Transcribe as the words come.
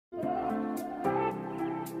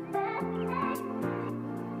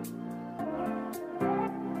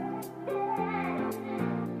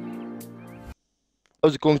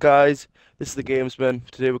How's it going, guys? This is the Gamesmen.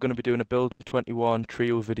 Today we're going to be doing a Build 21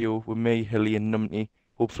 trio video with me, Hilly and Numpty.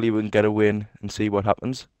 Hopefully we can get a win and see what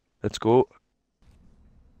happens. Let's go.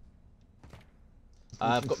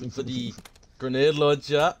 I've got me for the grenade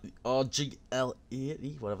launcher,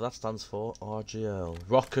 RGL-80, whatever that stands for, RGL.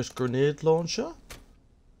 Rocket grenade launcher?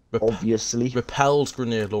 Obviously. Repelled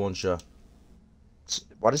grenade launcher.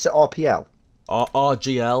 What is it, RPL?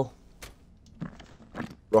 RGL.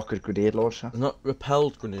 Rocket grenade launcher. Not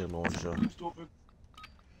repelled grenade launcher.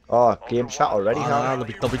 Oh, game chat already, huh?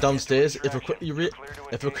 They'll be downstairs. If I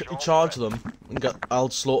quickly charge them, I'll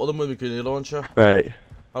slaughter them with a grenade launcher. Right.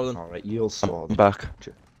 Alright, you'll slaughter them. I'm back.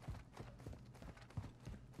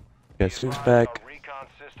 Guess who's back?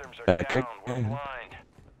 Back again.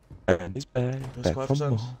 And he's back. Back for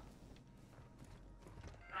more.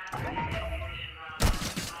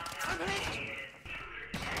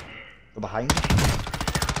 They're behind.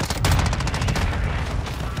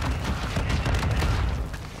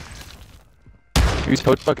 Who's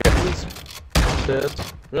held back enemies? Dead.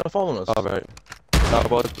 You're not following us? Alright. No, I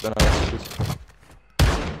was, but then I was.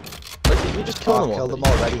 Like, you just kill them all. Killed them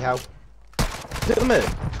already, how? Hit them in.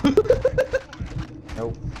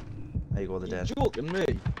 No. There you go, they're dead. You're joking me?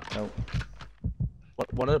 No.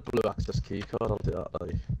 One of the blue access key card, I'll do that,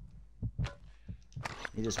 like.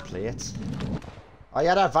 You just play it. Oh, you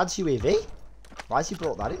had an advanced UAV? Why has he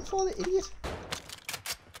brought that in for, the idiot?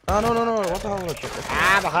 Ah, no, what the hell was it?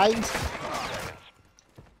 Ah, behind!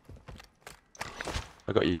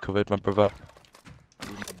 I got you covered, my brother.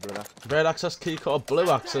 Red access key card, blue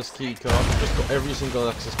access key card. I've just got every single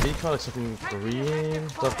access key card except from green.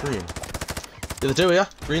 That green. Yeah, they do, yeah?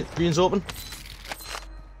 Green's open.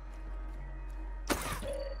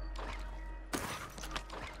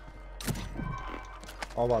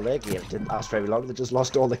 Oh, well, their game didn't last very long. They just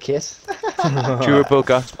lost all the kit. Durable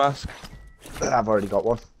gas mask. I've already got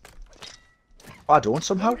one. Oh, I don't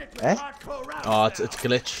somehow. Eh? Oh, it's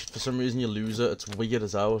glitch. For some reason you lose it. It's weird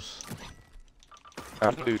as out. I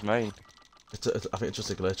lose mine. I think it's just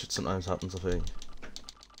a glitch. It sometimes happens, I think.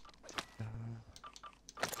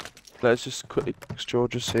 Let's just quickly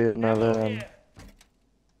just say another.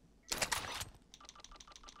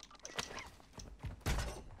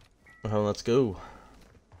 Well, let's go.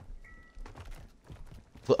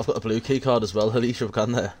 I've got a blue key card as well. Hilly, should have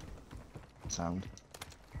gone there. Sound.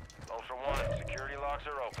 Ultra One, security locks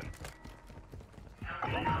are open.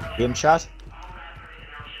 Game chat?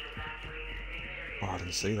 Oh, I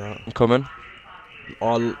didn't see that. I'm coming.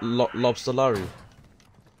 Oh, Lobster Larry.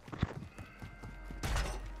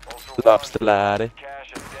 Lobster laddie.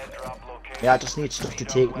 Yeah, I just need stuff to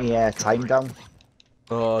take me time down.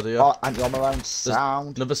 Oh dear. Oh, anti-armor round.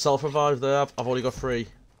 Sound. Another self-revive there. I've already got 3.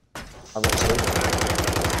 I've got 2.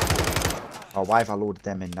 Oh, why have I loaded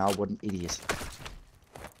them in now? What an idiot.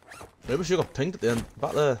 Maybe we should have got pinged at the end.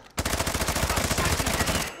 Back there.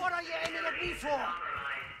 What are you aiming at me for?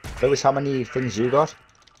 Lewis, how many things you got?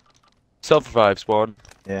 Self-revives one.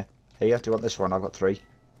 Yeah. Here, do you want this one? I've got 3.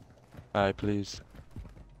 Aye, please.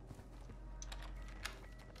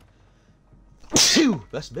 Phew!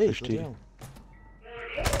 That's me. Push T.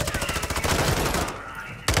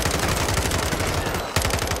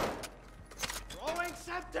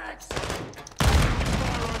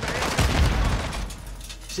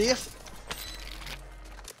 Safe.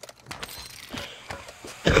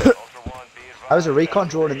 I was a recon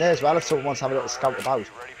drone in there as well if someone wants to have a little scout about.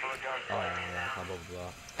 Oh yeah, I'm over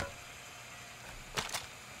that.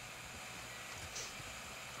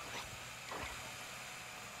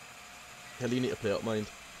 Hell, you need to play up, mind.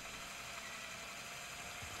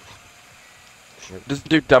 Does it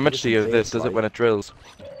do damage to you, this, does it, when it drills?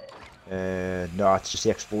 No, it's just the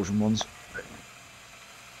explosion ones.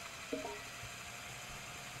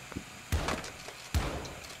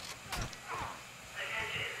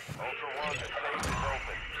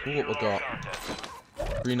 Ooh, what we got?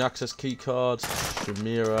 Green access key cards,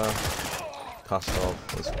 Shamira, Kastov.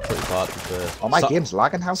 It's pretty bad to be fair. Oh, my game's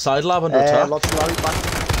lagging, how? Side lab under attack. Lobster Larry back.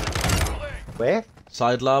 Where?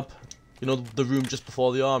 Side lab. You know the room just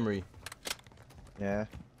before the armory. Yeah.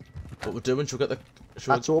 What we're doing? Should we get the?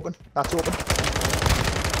 That's open. That's open.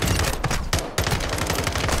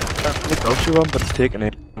 The ghost you on, but it's taking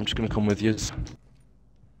it. I'm just gonna come with you. So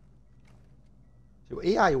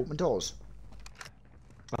AI open doors.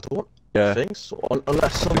 I don't think so.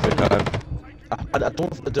 Unless something. I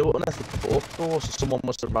don't think they do it unless they both doors. So someone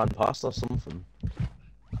must have ran past or something.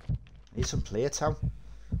 Need some plates, how?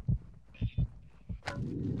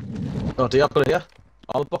 Oh, do you have got it here?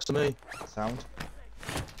 Armor box to me. Sound.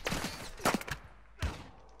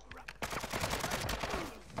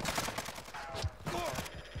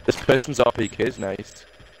 This person's RPK is nice.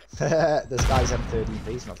 This guy's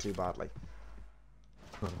M13P's not too bad, like.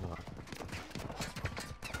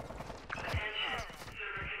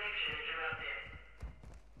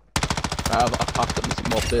 I packed up some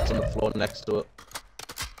more bits on the floor next to it.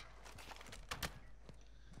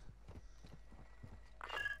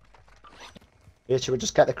 Yeah, should we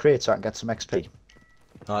just get the crate so I can get some XP?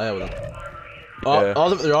 Oh yeah, well. Oh, Yeah. oh,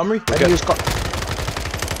 look at the armory. Where's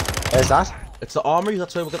that? It's the armory,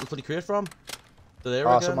 that's where we're getting the bloody crate from. They're there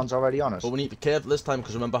Oh, again. someone's already on us. But we need to be careful this time,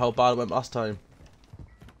 because remember how bad it went last time.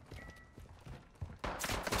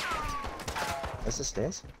 Where's the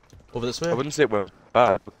stairs? Over this I way. wouldn't say it went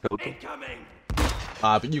bad, but killed them.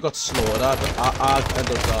 Ah, but you got slaughtered. I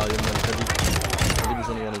ended up dying, and then Hilly was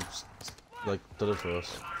the only one who, like, did it for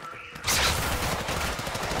us.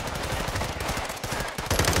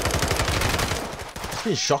 It's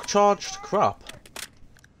being shock charged. Crap.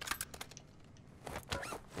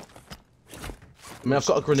 I mean, I've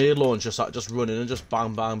got a grenade launcher, so I just run in and just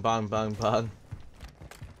bang, bang, bang, bang, bang.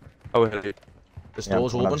 Oh, Hilly. This Yeah,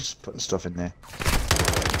 door's I'm open. just putting stuff in there.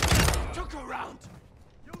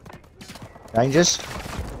 Rangers.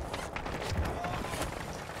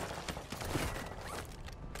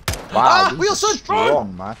 Wow, these Wilson, are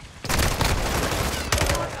strong, man.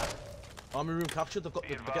 Army room captured. They're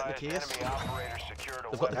getting the case. Enemy operators secured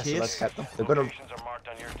a They've got the Let's case. get them. They're gonna. Locations are marked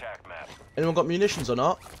on your attack map. Anyone got munitions or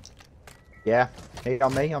not? Yeah. Hey,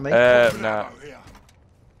 on me, on me. Nah.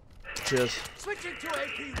 Cheers. Switching to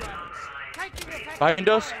AP rounds. Taking effect. Behind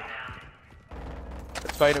us.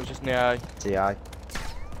 It's fine, it was just in the eye. TI.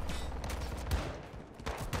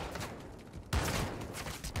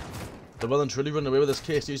 They're well and truly running away with this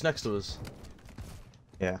case. Who's next to us?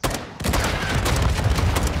 Yeah.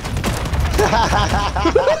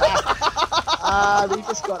 We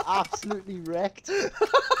just got absolutely wrecked. Did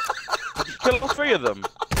you kill all three of them?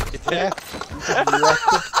 You did? Yeah. We just wrecked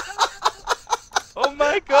them. Oh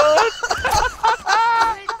my god!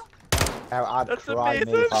 I'd That's cry, mate,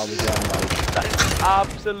 amazing. if I was them, like. That is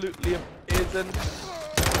absolutely amazing.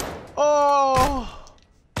 Oh!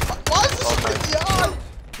 Why is this Oh my in the eye?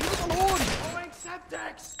 Leave us alone! Going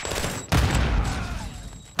Semtex.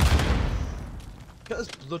 Get this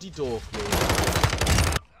bloody door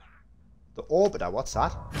closed. The orbiter, what's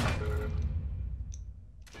that?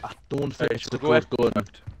 I don't think Hey, it's should the we go good gun.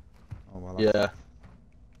 left? Oh, well, Yeah.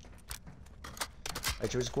 Right,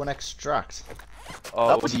 should we just go and extract? Oh,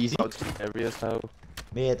 That was easy. That's areas how.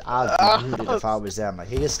 Mate, I'd be rooted if I was them. Like,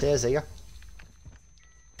 here, stairs here.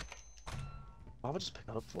 Why would I just pick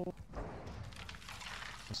that up for?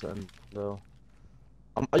 No.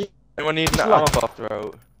 Are you... Anyone need an Just armor like- box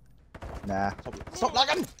throw? Nah. Stop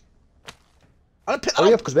lagging! I didn't pick that Hurry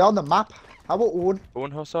up! up, because we're on the map. How about Owen?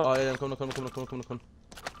 Owen Hussar? Oh yeah, I'm coming.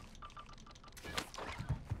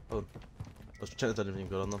 Oh, let's check if there's anything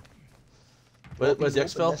good on them. Where's the Open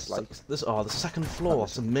exfil? this, like- This, oh, the second floor.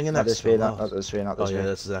 It's a minging Not this way, exfil. not this way, not Oh this yeah, way.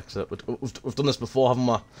 this is exit. We've done this before, haven't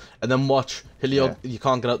we? And then watch, Hilly, Yeah. you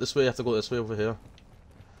can't get out this way. You have to go this way over here.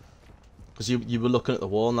 Because you were looking at the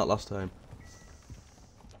wall on that last time.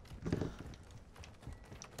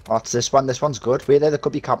 Oh, it's this one. This one's good. Wait there, they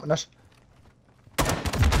could be camping us.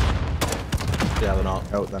 Yeah, they're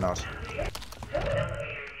not. No, they're not.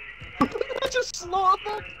 I just slaughtered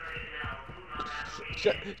them.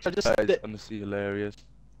 Should I just? Guys, Is honestly hilarious.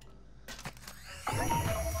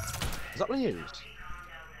 that what he used?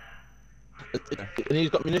 And he's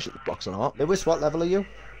got munition box or not? Lewis, what level are you?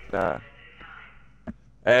 Nah.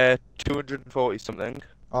 240 something.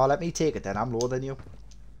 Oh, let me take it then. I'm lower than you.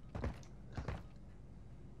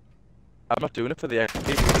 I'm not doing it for the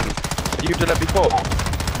XP. You've done it before?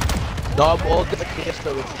 No, we'll get the case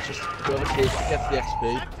though. It's just go over case to get the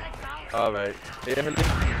XP. Alright. Here, Hilly.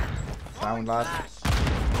 Down, lad.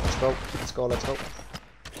 Let's go. Let's go. Let's go.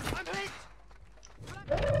 I'm hit.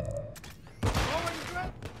 Going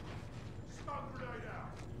grip.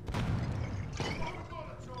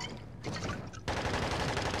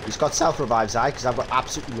 He's got self revives, because I've got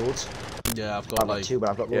absolutely loads. Yeah, I've I've got got like, two, but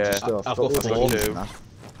I've got loads Yeah. of stuff. I've got loads of four. keys Two. and that.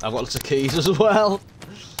 I've got lots of keys as well.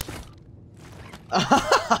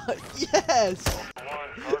 Yes,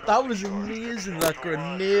 that was amazing. That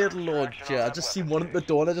grenade launcher. I just seen one at the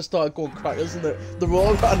door and I just started going crackers and they're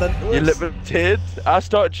all ran into us. You little kid. I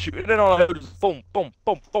started shooting and all I heard was boom, boom,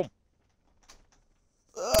 boom, boom.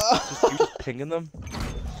 You just pinging them.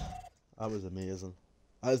 That was amazing.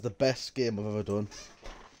 That is the best game I've ever done.